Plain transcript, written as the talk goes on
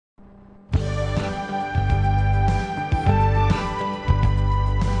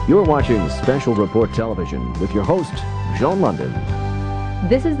You're watching Special Report Television with your host, Joan London.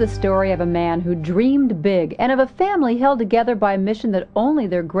 This is the story of a man who dreamed big and of a family held together by a mission that only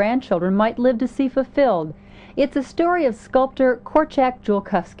their grandchildren might live to see fulfilled. It's a story of sculptor Korczak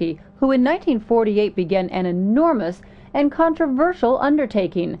Ziolkowski, who in 1948 began an enormous and controversial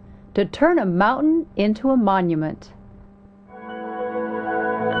undertaking to turn a mountain into a monument.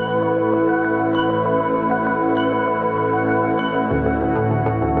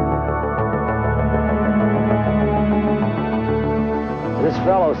 This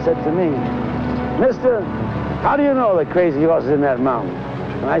fellow said to me, "Mister, how do you know the crazy horse is in that mountain?"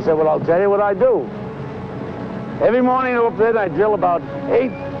 And I said, "Well, I'll tell you what I do. Every morning up there, I drill about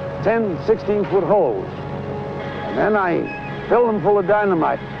 8, 10, 16-foot holes. And then I fill them full of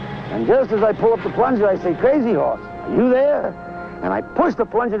dynamite. And just as I pull up the plunger, I say, 'Crazy horse, are you there?' And I push the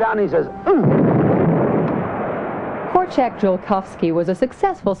plunger down, and he says, 'Ugh.'" Korczak Ziolkowski was a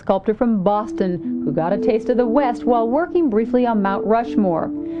successful sculptor from Boston who got a taste of the West while working briefly on Mount Rushmore.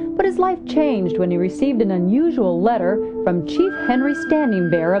 But his life changed when he received an unusual letter from Chief Henry Standing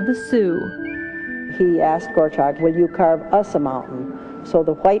Bear of the Sioux. He asked Korczak, "Will you carve us a mountain so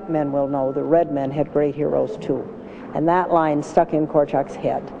the white men will know the red men had great heroes too?" And that line stuck in Korczak's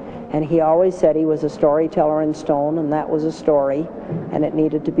head. And he always said he was a storyteller in stone, and that was a story, and it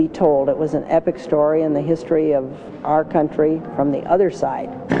needed to be told. It was an epic story in the history of our country from the other side.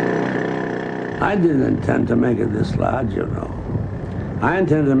 I didn't intend to make it this large, you know. I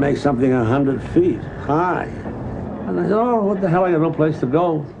intended to make something 100 feet high. And I said, "Oh, what the hell, I got no place to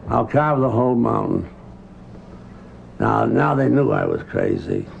go. I'll carve the whole mountain." Now they knew I was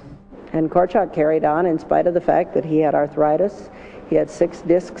crazy. And Korczak carried on in spite of the fact that he had arthritis. He had 6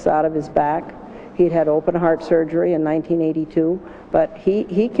 discs out of his back. He'd had open heart surgery in 1982, but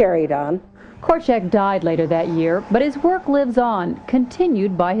he carried on. Korczak died later that year, but his work lives on,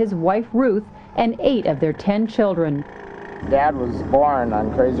 continued by his wife Ruth and 8 of their 10 children. Dad was born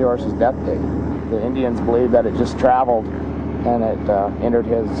on Crazy Horse's death day. The Indians believed that it just traveled and it entered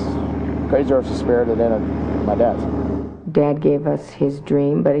his Crazy Horse's spirit and entered my dad's. Dad gave us his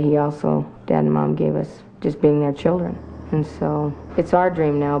dream, but Dad and Mom gave us just being their children. And so it's our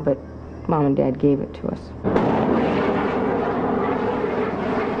dream now, but Mom and Dad gave it to us.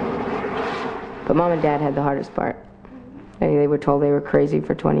 But Mom and Dad had the hardest part. They were told they were crazy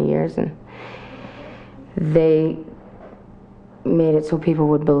for 20 years, and they made it so people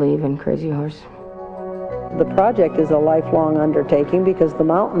would believe in Crazy Horse. The project is a lifelong undertaking because the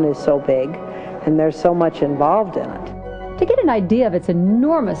mountain is so big and there's so much involved in it. To get an idea of its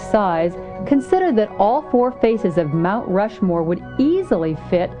enormous size, consider that all 4 faces of Mount Rushmore would easily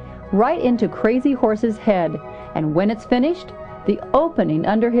fit right into Crazy Horse's head, and when it's finished, the opening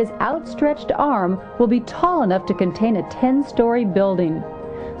under his outstretched arm will be tall enough to contain a 10-story building.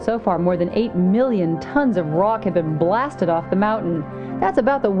 So far, more than 8 million tons of rock have been blasted off the mountain. That's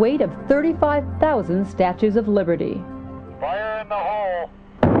about the weight of 35,000 Statues of Liberty. Fire in the hole!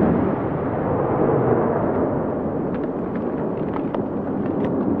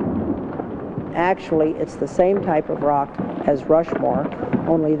 Actually, it's the same type of rock as Rushmore,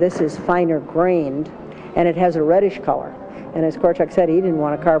 only this is finer grained, and it has a reddish color. And as Korczak said, he didn't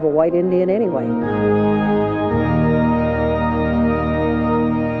want to carve a white Indian anyway.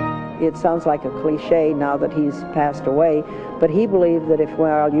 It sounds like a cliche now that he's passed away, but he believed that if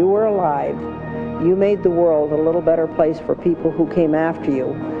while you were alive, you made the world a little better place for people who came after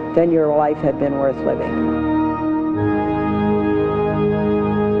you, then your life had been worth living.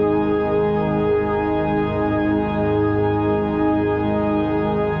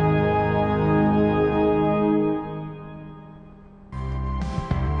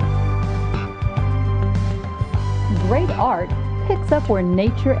 Great art picks up where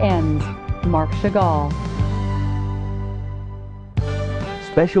nature ends. Mark Chagall.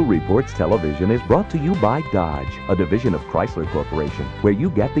 Special Reports Television is brought to you by Dodge, a division of Chrysler Corporation, where you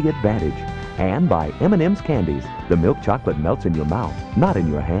get the advantage. And by M&M's Candies. The milk chocolate melts in your mouth, not in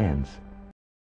your hands.